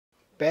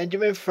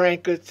Benjamin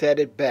Franklin said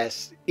it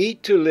best,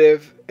 eat to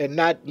live and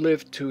not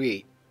live to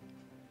eat.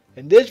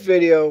 In this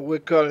video, we're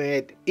calling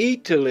it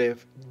eat to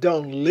live,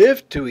 don't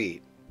live to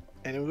eat.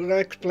 And we're going to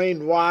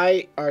explain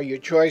why are your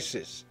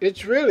choices.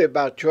 It's really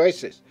about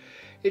choices.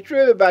 It's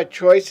really about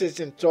choices,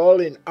 and it's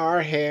all in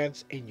our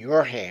hands, in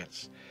your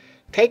hands.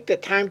 Take the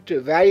time to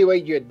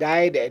evaluate your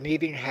diet and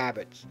eating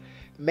habits.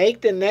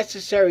 Make the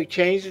necessary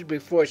changes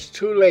before it's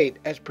too late,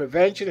 as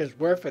prevention is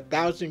worth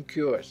 1,000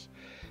 cures.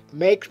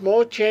 Make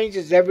small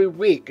changes every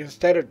week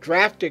instead of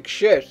drastic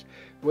shifts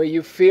where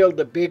you feel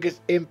the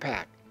biggest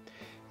impact.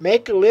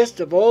 Make a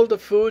list of all the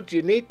foods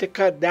you need to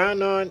cut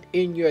down on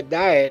in your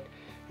diet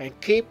and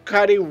keep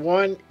cutting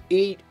one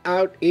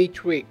out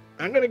each week.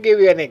 I'm going to give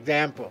you an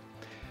example.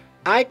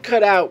 I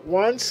cut out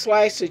one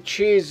slice of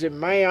cheese in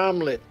my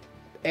omelet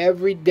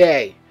every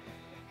day.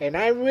 And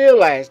I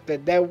realized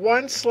that that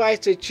one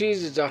slice of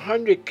cheese is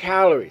 100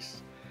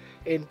 calories.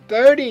 In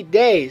 30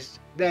 days,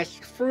 that's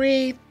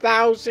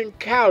 3,000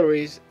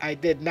 calories I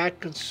did not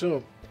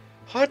consume.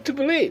 Hard to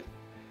believe.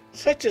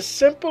 Such a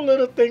simple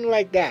little thing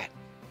like that.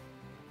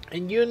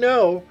 And you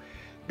know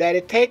that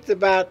it takes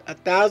about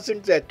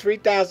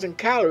 3,000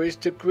 calories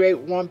to create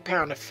 1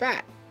 pound of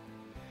fat.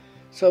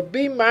 So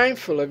be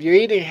mindful of your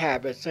eating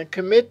habits and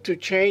commit to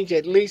change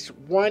at least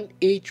one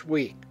each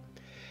week.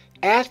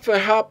 Ask for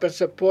help and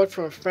support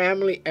from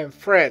family and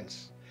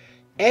friends.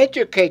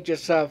 Educate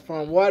yourself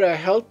on what are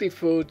healthy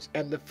foods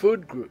and the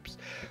food groups.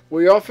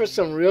 We offer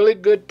some really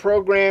good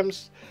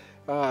programs,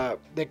 the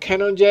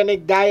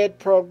ketogenic diet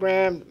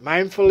program,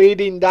 mindful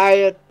eating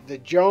diet, the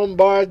Joan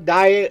Bar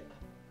diet,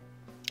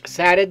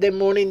 Saturday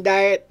morning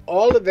diet,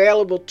 all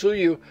available to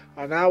you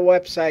on our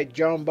website,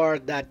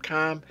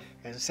 joanbar.com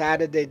and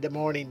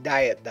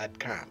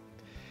SaturdayMorningDiet.com.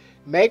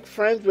 Make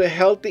friends with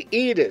healthy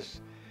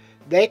eaters.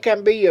 They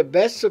can be your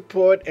best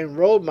support and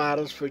role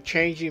models for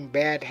changing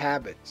bad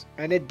habits.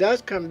 And it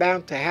does come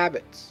down to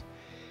habits.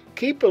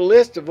 Keep a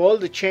list of all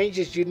the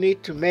changes you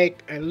need to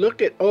make and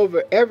look it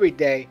over every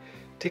day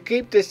to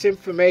keep this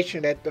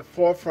information at the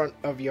forefront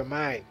of your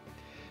mind.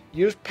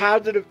 Use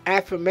positive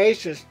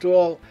affirmations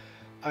to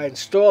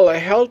install a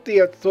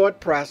healthier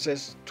thought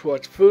process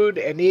towards food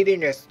and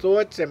eating, as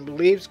thoughts and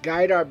beliefs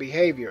guide our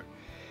behavior.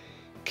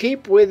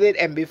 Keep with it,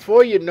 and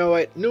before you know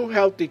it, new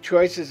healthy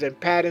choices and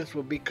patterns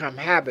will become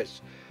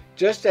habits,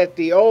 just as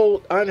the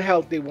old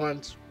unhealthy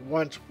ones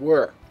once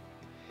were.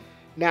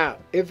 Now,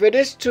 if it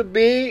is to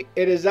be,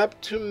 it is up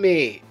to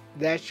me.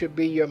 That should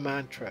be your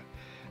mantra.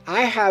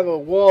 I have a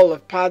wall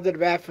of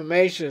positive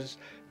affirmations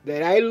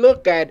that I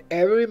look at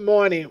every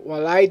morning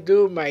while I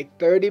do my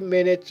 30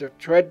 minutes of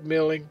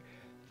treadmilling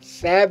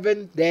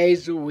 7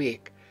 days a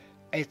week.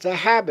 It's a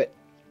habit.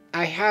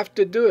 I have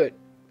to do it.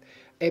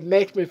 It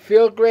makes me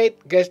feel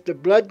great, gets the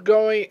blood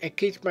going, and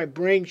keeps my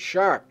brain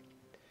sharp.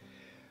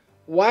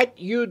 What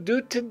you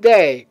do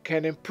today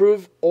can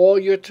improve all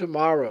your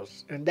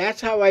tomorrows. And that's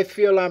how I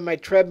feel on my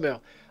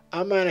treadmill.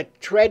 I'm on a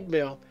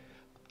treadmill,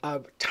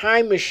 a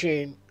time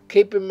machine,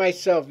 keeping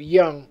myself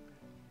young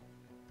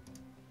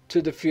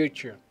to the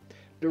future.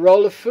 The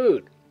role of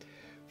food.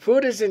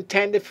 Food is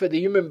intended for the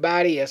human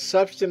body as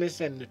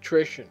sustenance and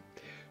nutrition.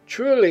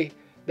 Truly,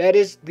 that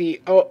is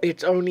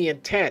its only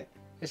intent.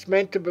 It's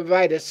meant to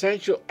provide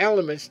essential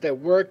elements that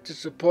work to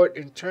support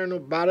internal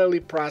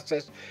bodily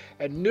process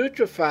and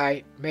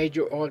nutrify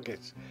major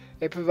organs.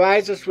 It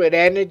provides us with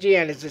energy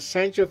and is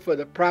essential for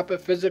the proper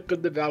physical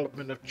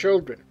development of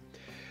children.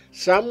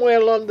 Somewhere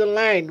along the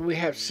line, we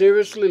have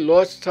seriously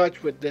lost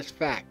touch with this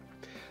fact.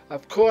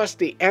 Of course,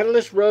 the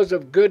endless rows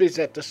of goodies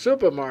at the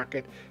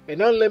supermarket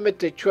and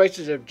unlimited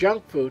choices of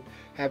junk food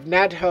have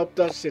not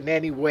helped us in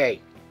any way.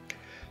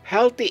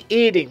 Healthy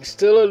eating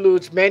still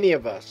eludes many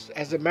of us,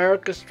 as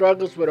America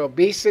struggles with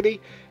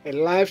obesity,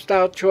 and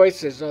lifestyle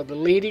choices are the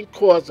leading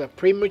cause of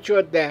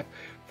premature death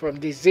from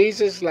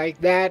diseases like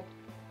that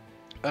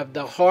of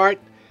the heart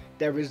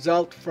that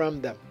result from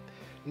them.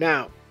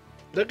 Now,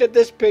 look at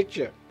this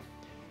picture.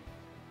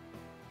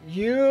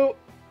 You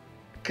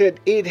could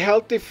eat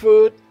healthy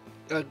food.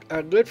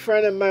 A good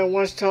friend of mine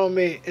once told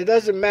me, it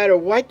doesn't matter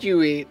what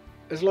you eat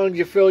as long as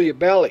you fill your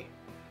belly.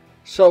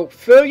 So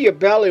fill your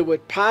belly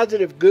with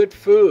positive, good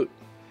food.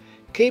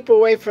 Keep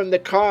away from the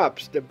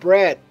carbs, the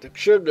bread, the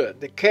sugar,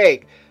 the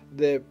cake,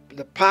 the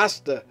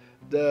pasta,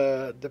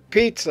 the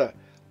pizza.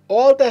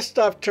 All that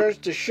stuff turns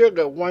to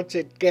sugar once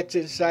it gets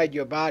inside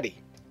your body.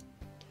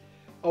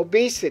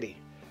 Obesity.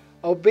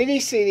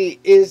 Obesity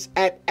is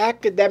at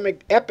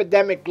epidemic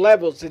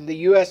levels in the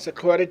U.S.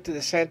 according to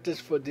the Centers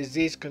for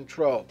Disease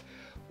Control.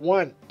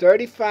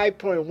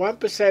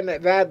 35.1%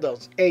 of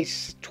adults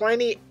aged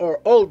 20 or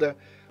older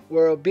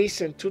were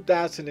obese in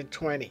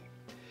 2020.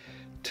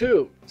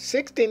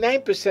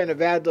 69%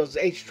 of adults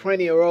aged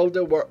 20 or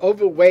older were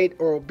overweight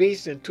or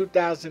obese in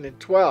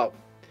 2012.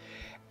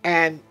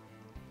 And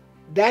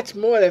that's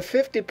more than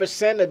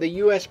 50% of the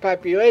U.S.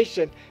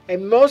 population.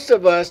 And most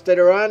of us that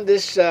are on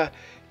this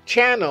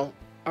channel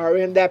are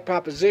in that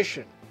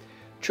proposition.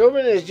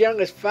 Children as young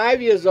as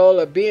 5 years old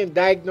are being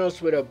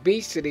diagnosed with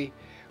obesity,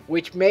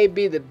 which may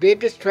be the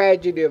biggest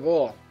tragedy of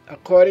all,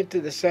 according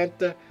to the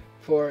Center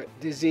for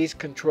disease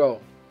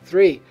control.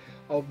 3.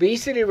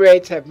 Obesity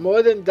rates have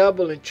more than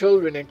doubled in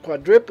children and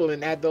quadrupled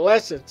in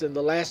adolescents in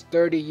the last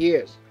 30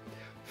 years.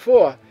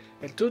 4.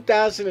 In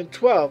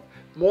 2012,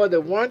 more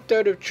than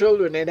one-third of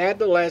children and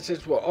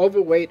adolescents were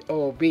overweight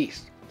or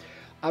obese.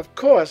 Of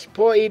course,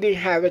 poor eating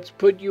habits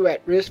put you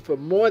at risk for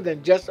more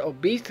than just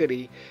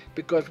obesity,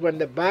 because when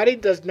the body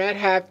does not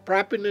have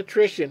proper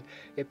nutrition,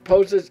 it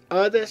poses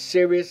other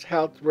serious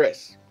health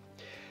risks.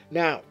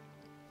 Now,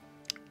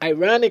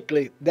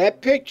 ironically,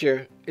 that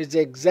picture is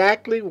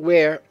exactly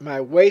where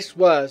my waist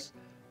was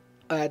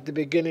at the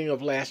beginning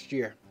of last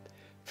year.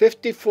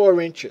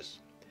 54 inches.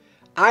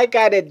 I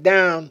got it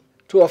down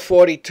to a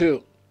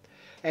 42.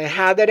 And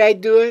how did I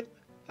do it?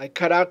 I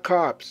cut out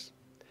carbs.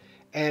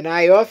 And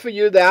I offer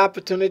you the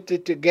opportunity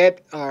to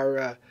get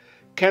our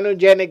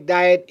ketogenic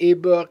diet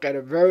ebook at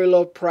a very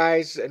low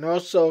price, and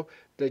also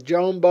the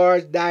Joan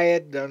Bars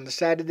diet on the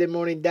Saturday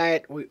morning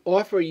diet. We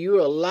offer you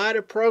a lot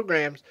of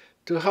programs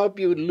to help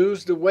you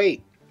lose the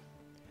weight.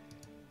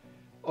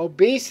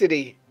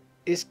 Obesity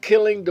is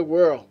killing the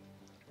world.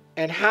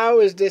 And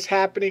how is this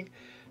happening?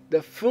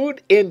 The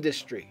food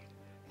industry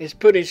is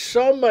putting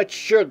so much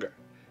sugar,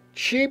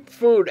 cheap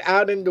food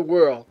out in the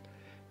world,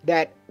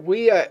 that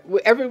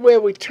everywhere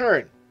we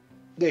turn,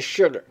 there's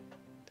sugar.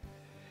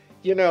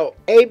 You know,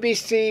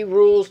 ABC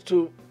rules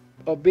to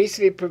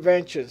obesity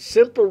prevention,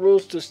 simple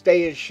rules to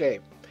stay in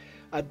shape.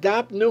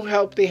 Adopt new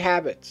healthy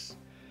habits,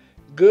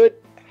 good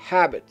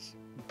habits,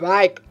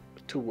 bike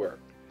to work,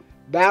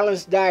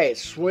 balanced diet,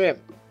 swim.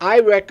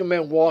 I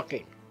recommend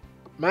walking.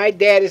 My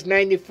dad is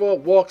 94,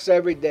 walks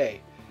every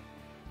day.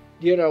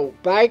 You know,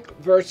 bike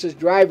versus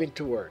driving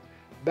to work,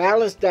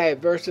 balanced diet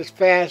versus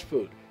fast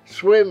food,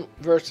 swim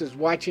versus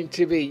watching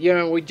TV. You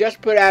know, we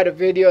just put out a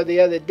video the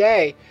other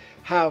day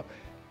how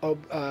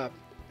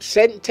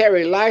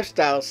sedentary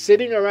lifestyle,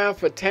 sitting around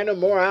for 10 or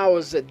more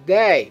hours a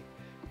day,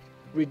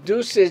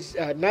 reduces,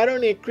 not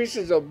only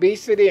increases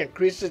obesity,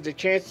 increases the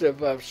chance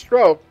of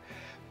stroke,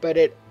 but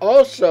it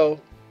also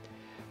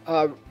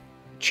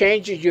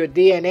changes your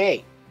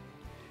DNA.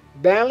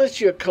 Balance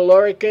your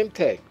caloric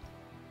intake.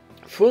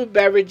 Food,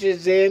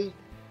 beverages in,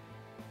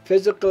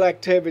 physical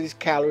activities,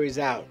 calories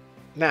out.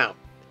 Now,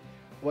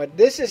 what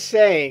this is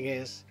saying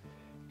is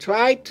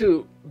try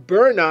to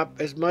burn up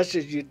as much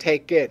as you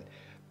take in.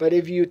 But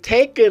if you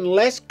take in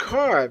less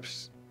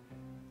carbs,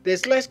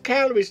 there's less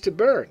calories to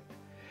burn.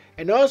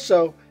 And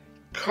also,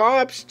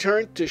 carbs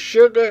turn to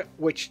sugar,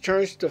 which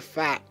turns to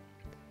fat.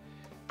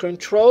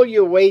 Control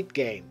your weight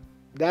gain.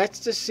 That's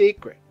the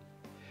secret.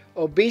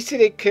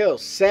 Obesity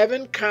kills.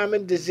 7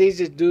 common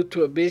diseases due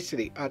to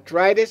obesity: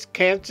 arthritis,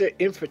 cancer,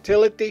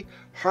 infertility,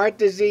 heart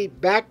disease,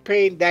 back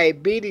pain,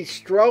 diabetes,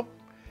 stroke,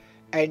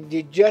 and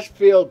you just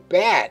feel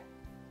bad,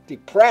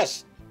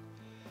 depressed.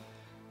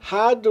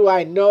 How do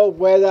I know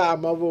whether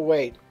I'm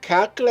overweight?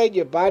 Calculate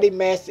your body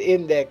mass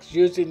index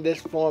using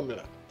this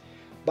formula.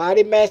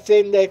 Body mass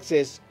index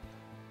is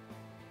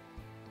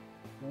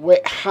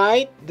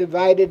height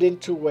divided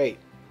into weight.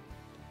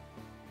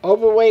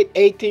 Overweight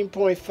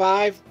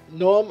 18.5,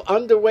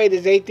 underweight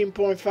is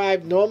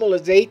 18.5, normal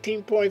is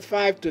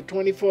 18.5 to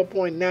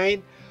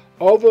 24.9,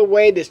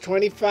 overweight is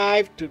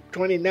 25 to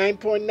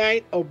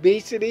 29.9,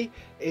 obesity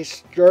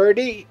is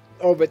 30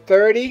 over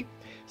 30,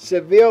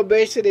 severe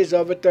obesity is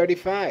over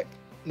 35.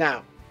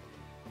 Now,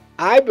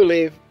 I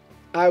believe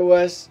I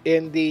was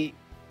in the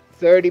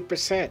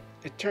 30%.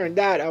 It turned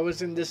out I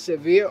was in the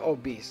severe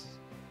obese.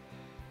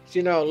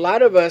 You know, a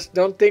lot of us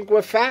don't think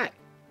we're fat.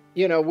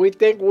 You know, we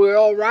think we're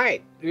all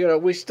right. You know,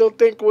 we still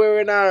think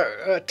we're in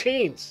our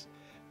teens,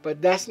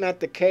 but that's not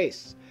the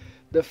case.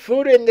 The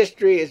food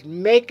industry is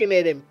making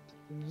it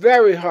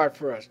very hard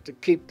for us to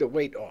keep the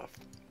weight off.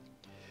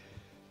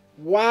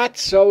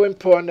 What's so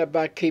important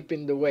about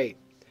keeping the weight?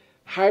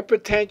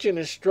 Hypertension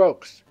and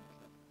strokes.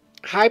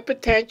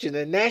 Hypertension,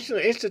 the National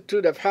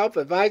Institute of Health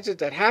advises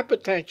that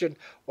hypertension,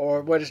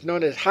 or what is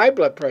known as high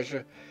blood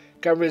pressure,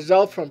 can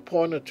result from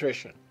poor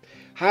nutrition.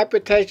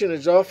 Hypertension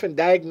is often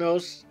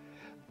diagnosed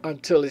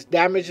until it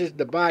damages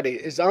the body,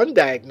 is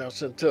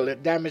undiagnosed until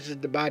it damages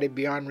the body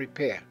beyond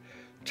repair.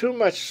 Too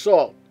much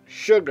salt,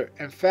 sugar,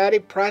 and fatty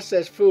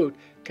processed food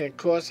can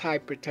cause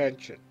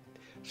hypertension.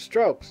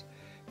 Strokes.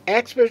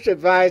 Experts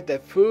advise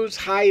that foods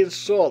high in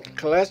salt,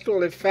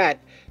 cholesterol, and fat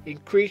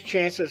increase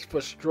chances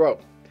for stroke.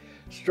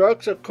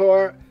 Strokes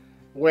occur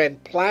when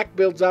plaque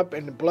builds up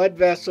in the blood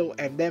vessel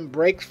and then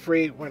breaks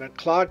free when a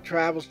clot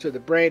travels to the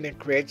brain and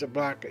creates a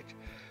blockage.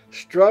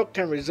 Stroke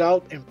can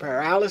result in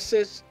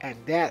paralysis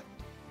and death.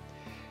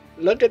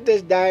 Look at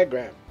this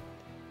diagram.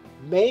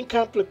 Main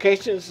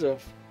complications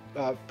of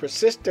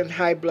persistent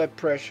high blood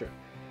pressure: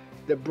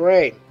 the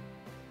brain,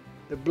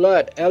 the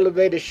blood,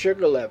 elevated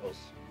sugar levels,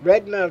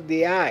 retina of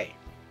the eye,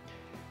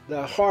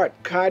 the heart,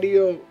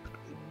 myocardial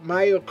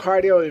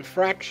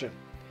infarction,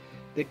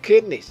 the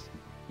kidneys.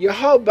 Your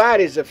whole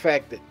body is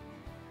affected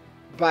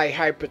by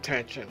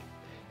hypertension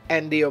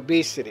and the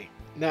obesity.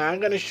 Now I'm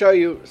going to show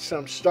you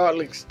some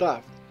startling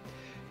stuff.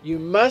 You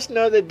must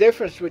know the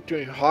difference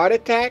between heart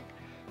attack,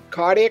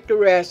 cardiac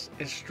arrest,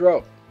 and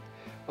stroke.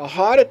 A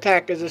heart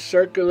attack is a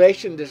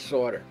circulation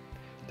disorder.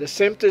 The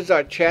symptoms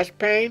are chest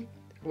pain,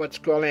 what's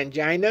called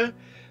angina,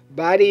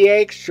 body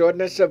aches,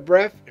 shortness of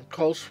breath, and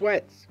cold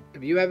sweats.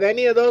 If you have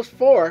any of those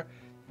four,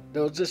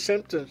 those are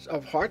symptoms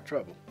of heart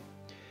trouble.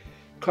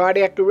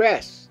 Cardiac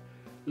arrest,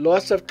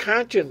 loss of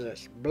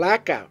consciousness,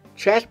 blackout,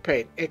 chest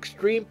pain,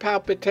 extreme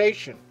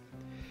palpitation.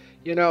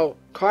 You know,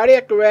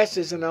 cardiac arrest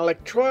is an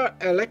electrical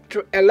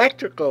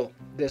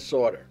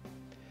disorder.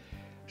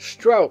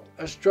 Stroke.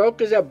 A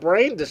stroke is a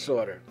brain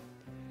disorder.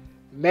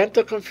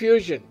 Mental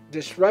confusion,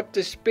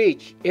 disrupted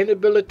speech,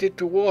 inability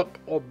to walk,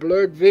 or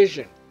blurred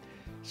vision.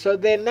 So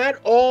they're not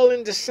all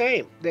in the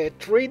same. They're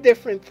three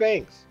different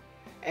things.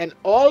 And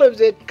all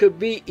of it could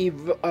be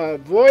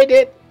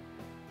avoided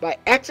by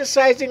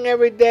exercising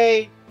every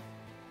day,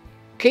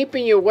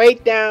 keeping your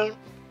weight down,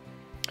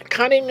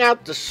 cutting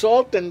out the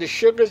salt and the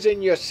sugars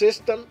in your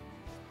system,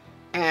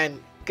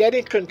 and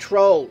getting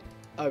control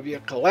of your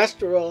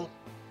cholesterol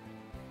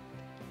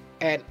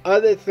and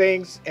other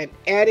things, and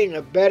adding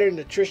a better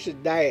nutritious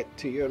diet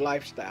to your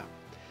lifestyle.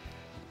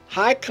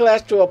 High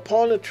cholesterol,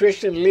 poor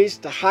nutrition leads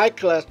to high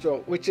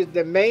cholesterol, which is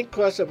the main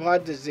cause of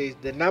heart disease,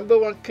 the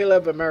 #1 killer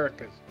of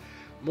Americans.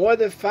 More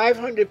than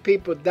 500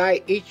 people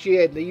die each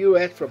year in the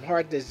U.S. from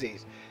heart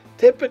disease,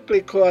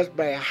 typically caused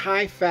by a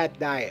high-fat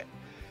diet.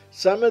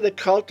 Some of the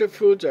culture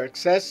foods are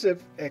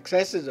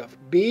excesses of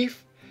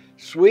beef,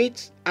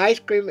 sweets, ice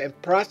cream,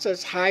 and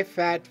processed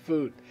high-fat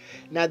food.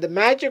 Now, the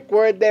magic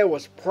word there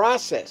was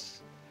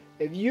processed.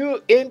 If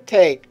you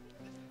intake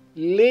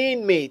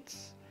lean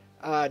meats,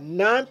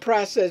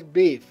 non-processed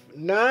beef,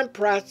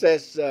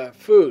 non-processed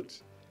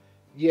foods,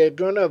 you're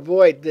going to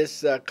avoid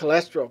this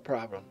cholesterol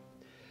problem.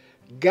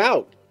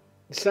 Gout,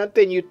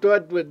 something you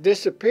thought would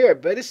disappear,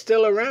 but it's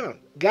still around.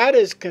 Gout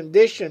is a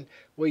condition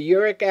where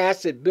uric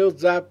acid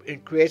builds up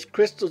and creates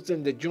crystals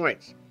in the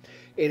joints.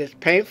 It is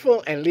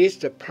painful and leads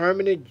to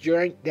permanent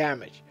joint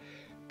damage.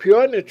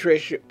 Poor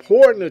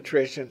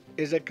nutrition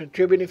is a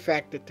contributing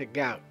factor to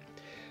gout.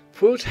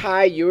 Foods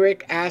high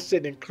uric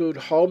acid include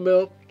whole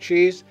milk,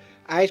 cheese,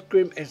 ice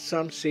cream, and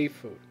some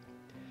seafood.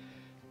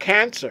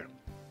 Cancer.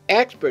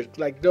 Experts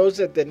like those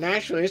at the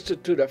National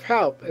Institute of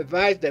Health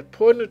advise that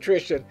poor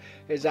nutrition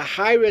is a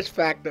high-risk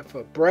factor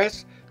for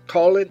breast,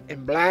 colon,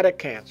 and bladder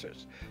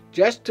cancers,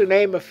 just to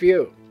name a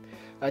few.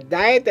 A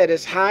diet that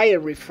is high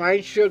in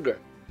refined sugar,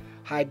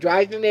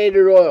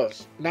 hydrogenated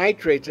oils,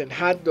 nitrates in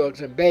hot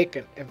dogs and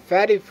bacon, and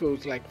fatty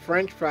foods like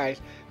French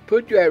fries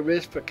put you at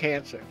risk for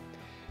cancer.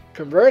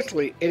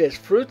 Conversely, it is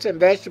fruits and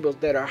vegetables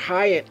that are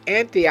high in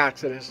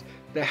antioxidants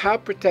that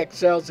help protect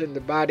cells in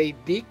the body,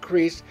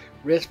 decrease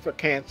risk for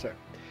cancer.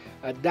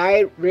 A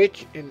diet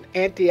rich in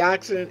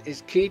antioxidants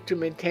is key to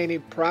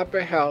maintaining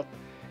proper health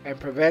and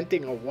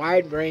preventing a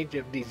wide range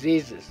of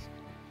diseases.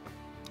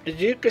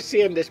 As you can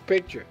see in this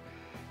picture,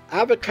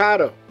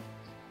 avocado,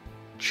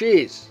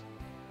 cheese,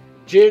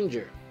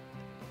 ginger,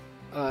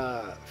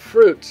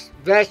 fruits,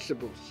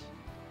 vegetables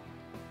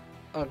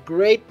are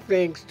great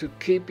things to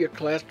keep your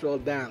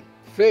cholesterol down.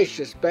 Fish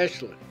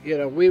especially. You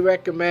know, we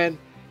recommend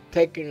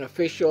taking a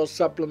fish oil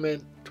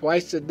supplement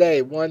twice a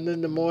day, one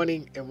in the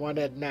morning and one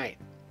at night.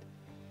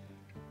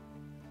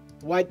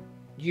 What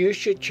you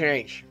should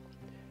change.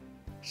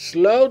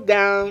 Slow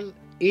down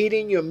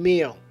eating your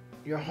meal.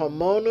 Your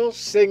hormonal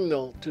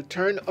signal to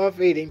turn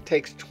off eating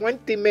takes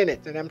 20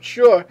 minutes, and I'm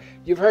sure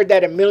you've heard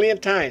that a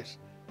million times,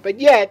 but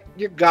yet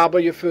you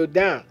gobble your food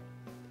down.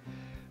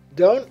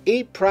 Don't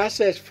eat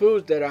processed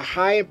foods that are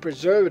high in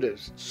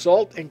preservatives,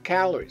 salt, and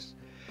calories.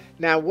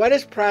 Now, what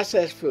is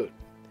processed food?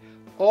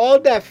 All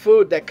that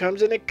food that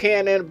comes in a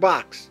can and a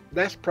box,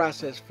 that's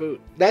processed food.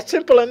 That's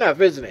simple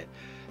enough, isn't it?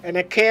 And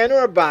a can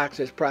or a box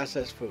is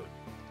processed food.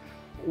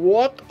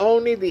 Walk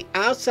only the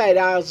outside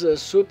aisles of the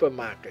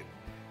supermarket.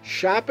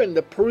 Shop in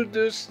the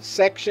produce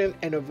section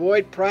and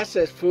avoid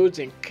processed foods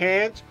in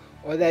cans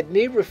or that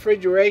need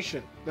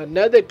refrigeration,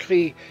 another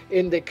key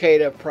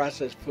indicator of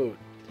processed food.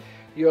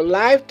 Your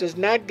life does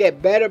not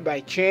get better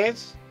by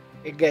chance,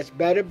 it gets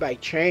better by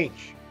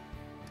change.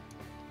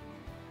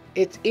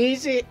 It's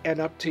easy and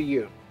up to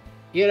you.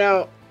 You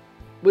know,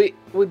 we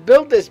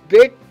build this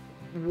big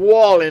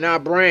wall in our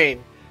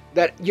brain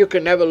that you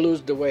can never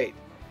lose the weight.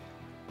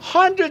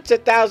 Hundreds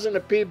of thousands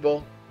of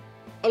people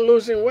are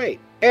losing weight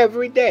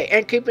every day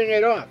and keeping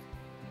it off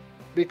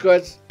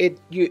because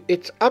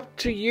it's up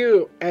to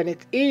you, and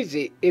it's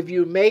easy if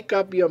you make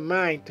up your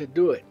mind to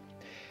do it.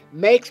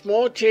 Make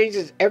small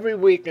changes every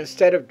week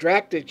instead of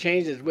drastic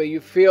changes where you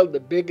feel the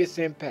biggest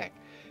impact.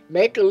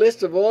 Make a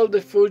list of all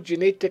the foods you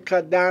need to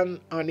cut down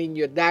on in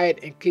your diet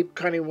and keep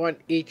cutting one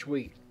each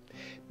week.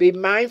 Be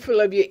mindful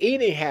of your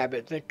eating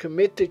habits and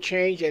commit to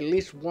change at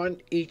least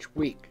one each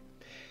week.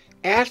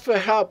 Ask for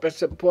help and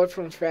support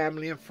from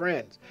family and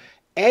friends.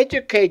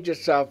 Educate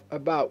yourself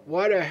about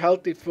what are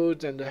healthy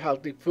foods and the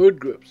healthy food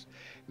groups.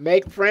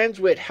 Make friends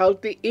with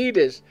healthy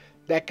eaters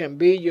that can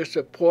be your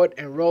support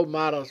and role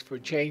models for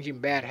changing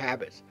bad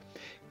habits.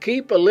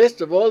 Keep a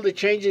list of all the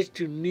changes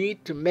you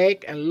need to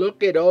make and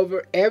look it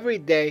over every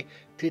day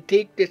to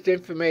keep this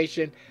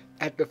information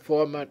at the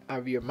forefront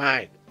of your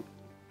mind.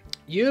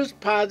 Use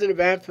positive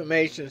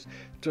affirmations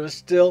to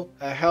instill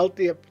a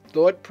healthier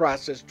thought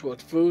process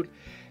towards food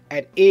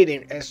and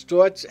eating, as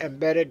thoughts and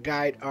better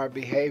guide our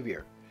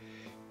behavior.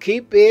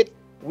 Keep it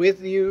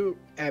with you,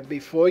 and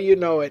before you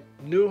know it,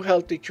 new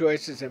healthy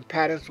choices and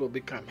patterns will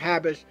become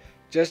habits,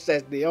 just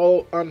as the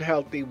old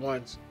unhealthy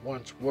ones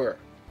once were.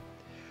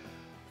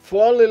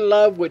 Fall in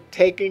love with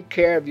taking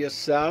care of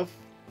yourself,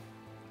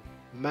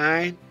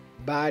 mind,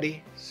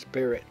 body,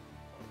 spirit.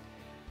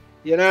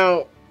 You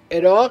know,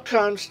 it all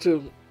comes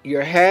to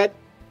your head.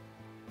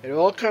 It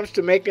all comes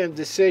to making a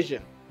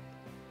decision.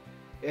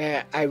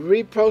 I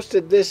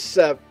reposted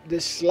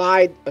this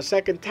slide a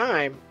second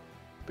time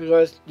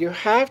because you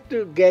have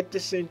to get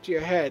this into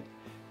your head.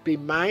 Be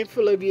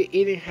mindful of your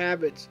eating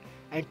habits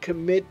and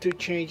commit to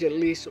change at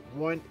least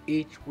one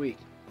each week.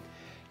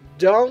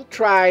 Don't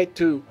try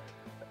to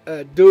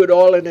do it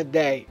all in a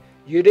day.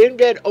 You didn't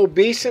get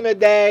obese in a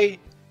day,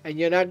 and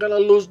you're not going to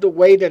lose the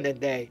weight in a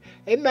day.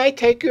 It might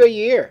take you a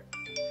year.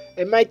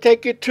 It might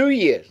take you 2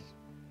 years.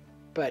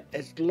 But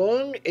as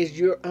long as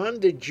you're on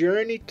the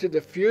journey to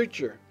the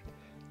future,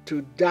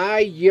 to die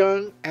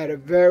young at a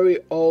very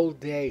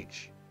old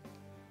age.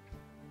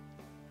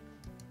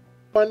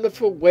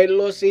 Wonderful weight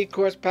loss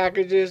e-course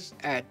packages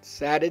at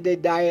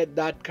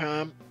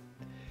SaturdayDiet.com.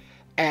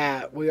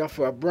 We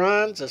offer a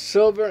bronze, a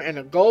silver, and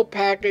a gold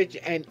package,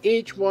 and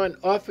each one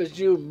offers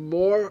you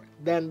more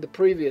than the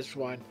previous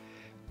one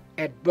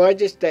at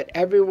budgets that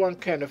everyone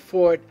can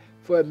afford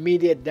for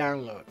immediate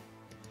download.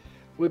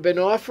 We've been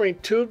offering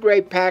 2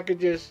 great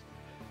packages,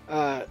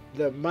 the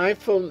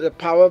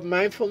Power of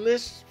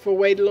Mindfulness for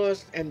weight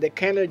loss and the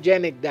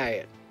Ketogenic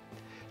Diet.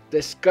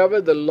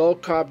 Discover the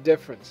low-carb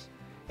difference.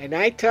 And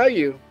I tell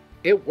you,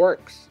 it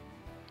works.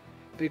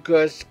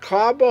 Because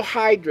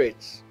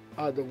carbohydrates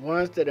are the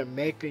ones that are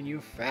making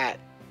you fat.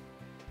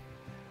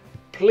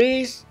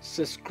 Please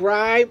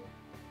subscribe.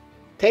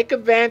 Take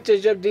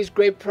advantage of these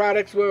great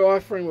products we're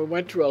offering. We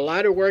went through a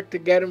lot of work to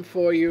get them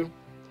for you.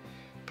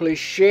 Please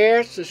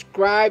share,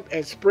 subscribe,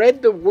 and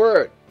spread the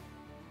word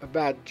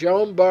about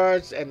Joan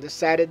Barnes and the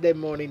Saturday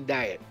Morning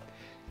Diet.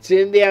 See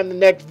you on the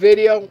next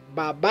video.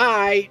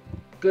 Bye-bye.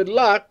 Good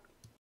luck.